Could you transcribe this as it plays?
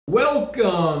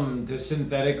Welcome to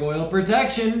Synthetic Oil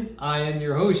Protection. I am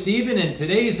your host Eben, and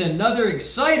today's another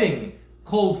exciting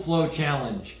cold flow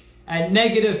challenge. At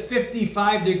negative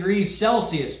 55 degrees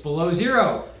Celsius below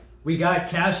zero, we got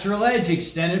Castrol Edge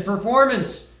Extended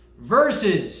Performance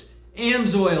versus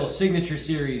AMSOIL Signature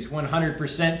Series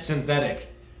 100% synthetic.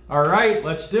 All right,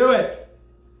 let's do it.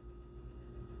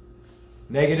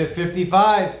 Negative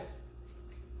 55.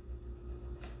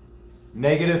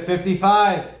 Negative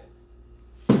 55.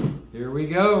 Here we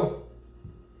go.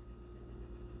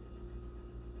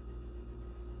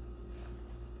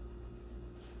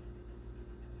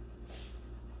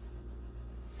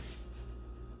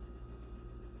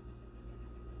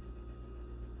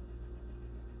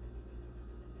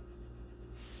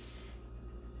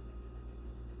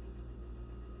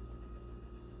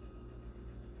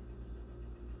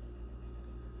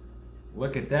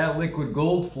 Look at that liquid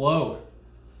gold flow.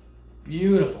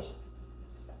 Beautiful.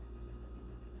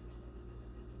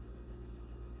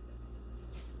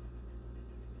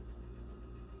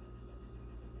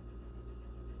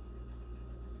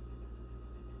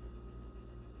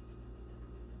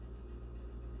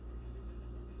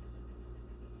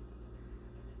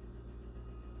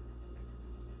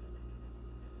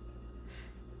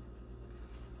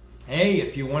 Hey,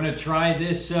 if you want to try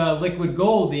this liquid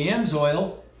gold, the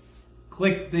AMSOIL,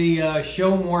 click the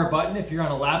show more button. If you're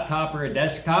on a laptop or a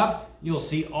desktop, you'll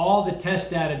see all the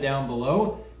test data down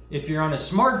below. If you're on a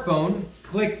smartphone,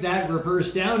 click that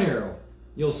reverse down arrow.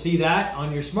 You'll see that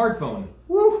on your smartphone.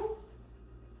 Woo!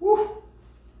 Woo!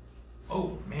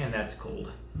 Oh man, that's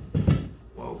cold.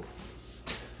 Whoa.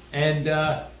 And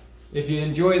if you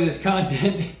enjoy this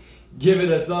content, give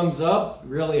it a thumbs up. It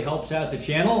really helps out the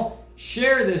channel.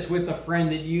 Share this with a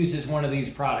friend that uses one of these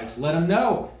products. Let them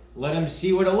know. Let them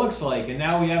see what it looks like. And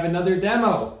now we have another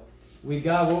demo. We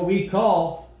got what we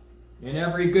call, in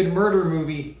every good murder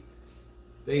movie,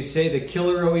 they say the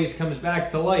killer always comes back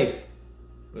to life.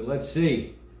 But let's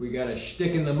see. We got a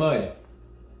shtick in the mud.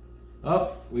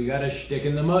 Oh, we got a shtick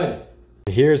in the mud.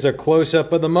 Here's a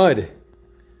close-up of the mud.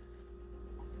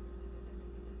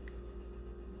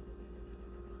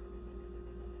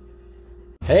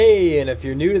 Hey, and if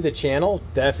you're new to the channel,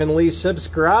 definitely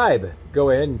subscribe.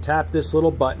 Go ahead and tap this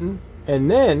little button, and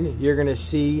then you're gonna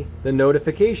see the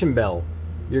notification bell.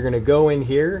 You're gonna go in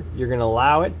here, you're gonna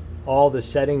allow it all the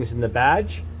settings in the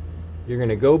badge. You're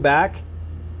gonna go back,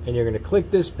 and you're gonna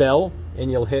click this bell,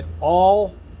 and you'll hit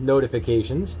all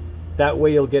notifications. That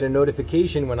way you'll get a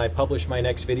notification when I publish my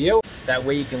next video. That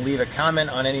way you can leave a comment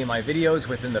on any of my videos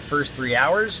within the first 3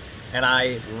 hours. And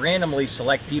I randomly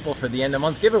select people for the end of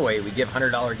month giveaway. We give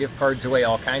 $100 gift cards away,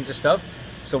 all kinds of stuff.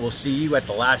 So we'll see you at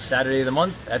the last Saturday of the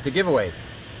month at the giveaway.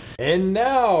 And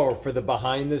now for the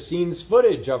behind the scenes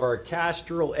footage of our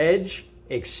Castrol Edge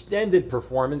Extended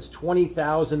Performance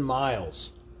 20,000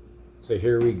 miles. So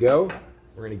here we go.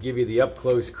 We're gonna give you the up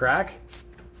close crack.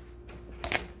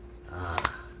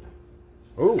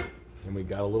 Oh, and we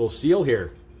got a little seal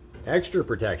here. Extra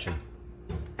protection.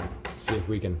 See if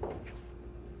we can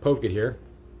poke it here.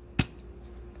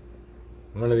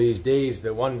 One of these days,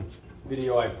 the one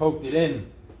video I poked it in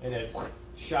and it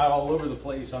shot all over the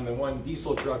place on the one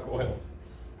diesel truck oil.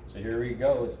 So here we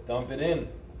go, let's dump it in.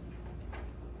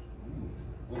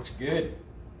 Looks good.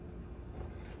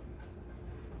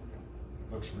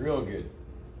 Looks real good.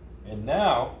 And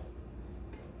now,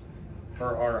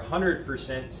 for our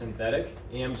 100% synthetic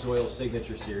AMSOIL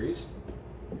Signature Series,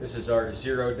 this is our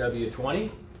 0W20.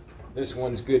 This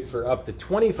one's good for up to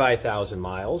 25,000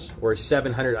 miles or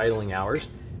 700 idling hours.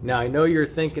 Now I know you're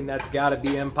thinking that's gotta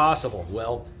be impossible.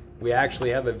 Well, we actually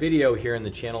have a video here on the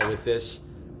channel with this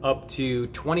up to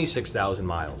 26,000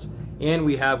 miles. And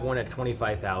we have one at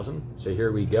 25,000. So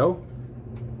here we go.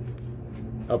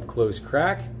 Up close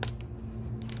crack.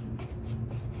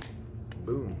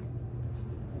 Boom.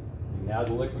 And now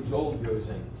the liquid gold goes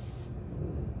in.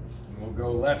 And we'll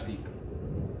go lefty.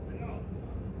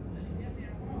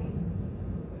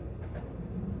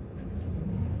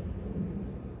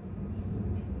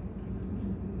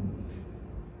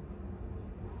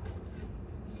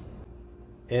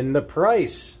 And the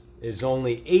price is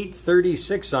only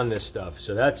 $8.36 on this stuff.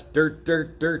 So that's dirt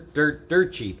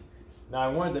cheap. Now I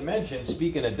wanted to mention,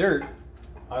 speaking of dirt,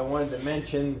 I wanted to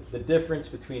mention the difference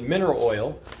between mineral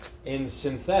oil and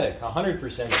synthetic, 100%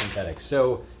 synthetic.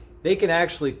 So they can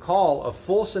actually call a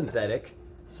full synthetic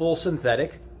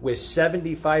with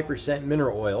 75%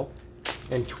 mineral oil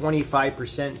and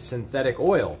 25% synthetic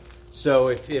oil. So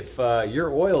if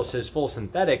your oil says full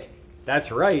synthetic,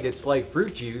 that's right, it's like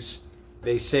fruit juice.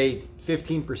 They say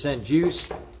 15% juice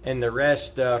and the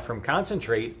rest from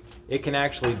concentrate. it can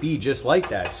actually be just like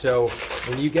that. So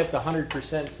when you get the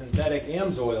 100% synthetic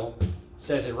AMSOIL,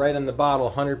 says it right on the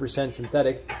bottle, 100%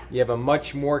 synthetic, you have a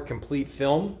much more complete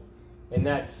film, and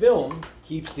that film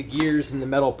keeps the gears and the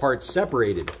metal parts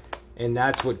separated, and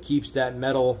that's what keeps that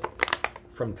metal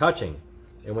from touching.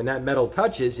 And when that metal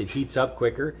touches, it heats up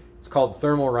quicker. It's called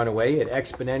thermal runaway. It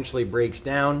exponentially breaks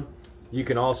down. You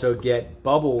can also get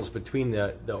bubbles between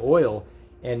the oil,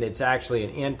 and it's actually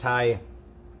an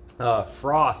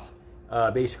anti-froth,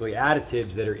 basically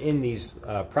additives that are in these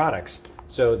products.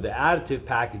 So the additive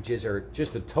packages are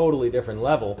just a totally different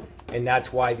level, and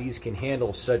that's why these can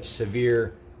handle such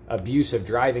severe abusive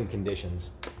driving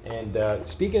conditions. And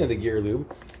speaking of the gear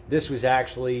lube, this was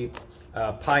actually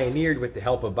pioneered with the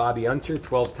help of Bobby Unser,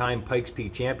 12-time Pikes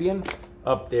Peak champion,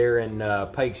 up there in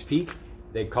Pikes Peak.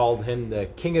 They called him the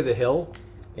King of the Hill.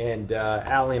 And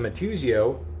Al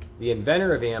Amatuzio, the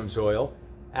inventor of AMSOIL,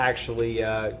 actually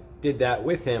did that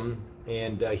with him.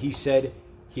 And he said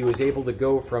he was able to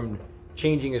go from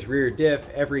changing his rear diff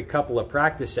every couple of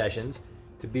practice sessions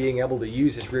to being able to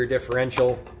use his rear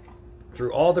differential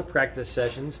through all the practice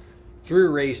sessions, through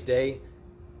race day,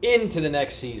 into the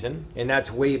next season, and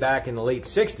that's way back in the late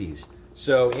 60s.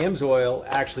 So AMSOIL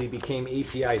actually became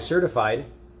API certified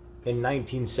in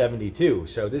 1972.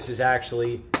 So this is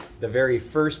actually the very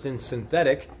first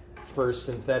synthetic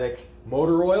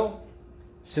motor oil,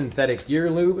 synthetic gear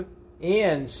lube,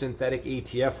 and synthetic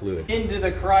ATF fluid. Into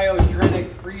the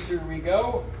cryogenic freezer we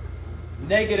go.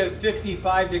 Negative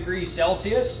 55 degrees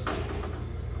Celsius.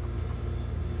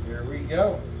 Here we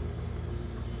go.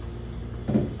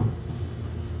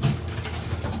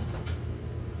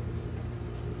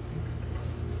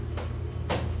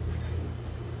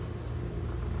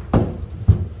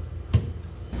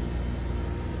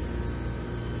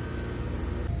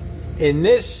 And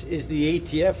this is the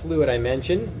ATF fluid I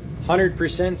mentioned,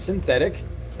 100% synthetic,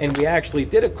 and we actually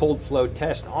did a cold flow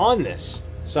test on this.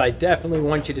 So I definitely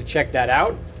want you to check that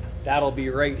out. That'll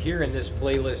be right here in this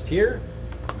playlist here.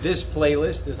 This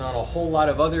playlist is on a whole lot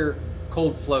of other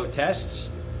cold flow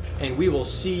tests, and we will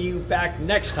see you back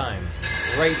next time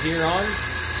right here on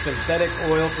Synthetic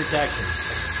Oil Protection.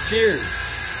 Cheers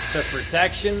to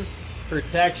protection,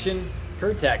 protection,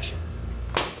 protection.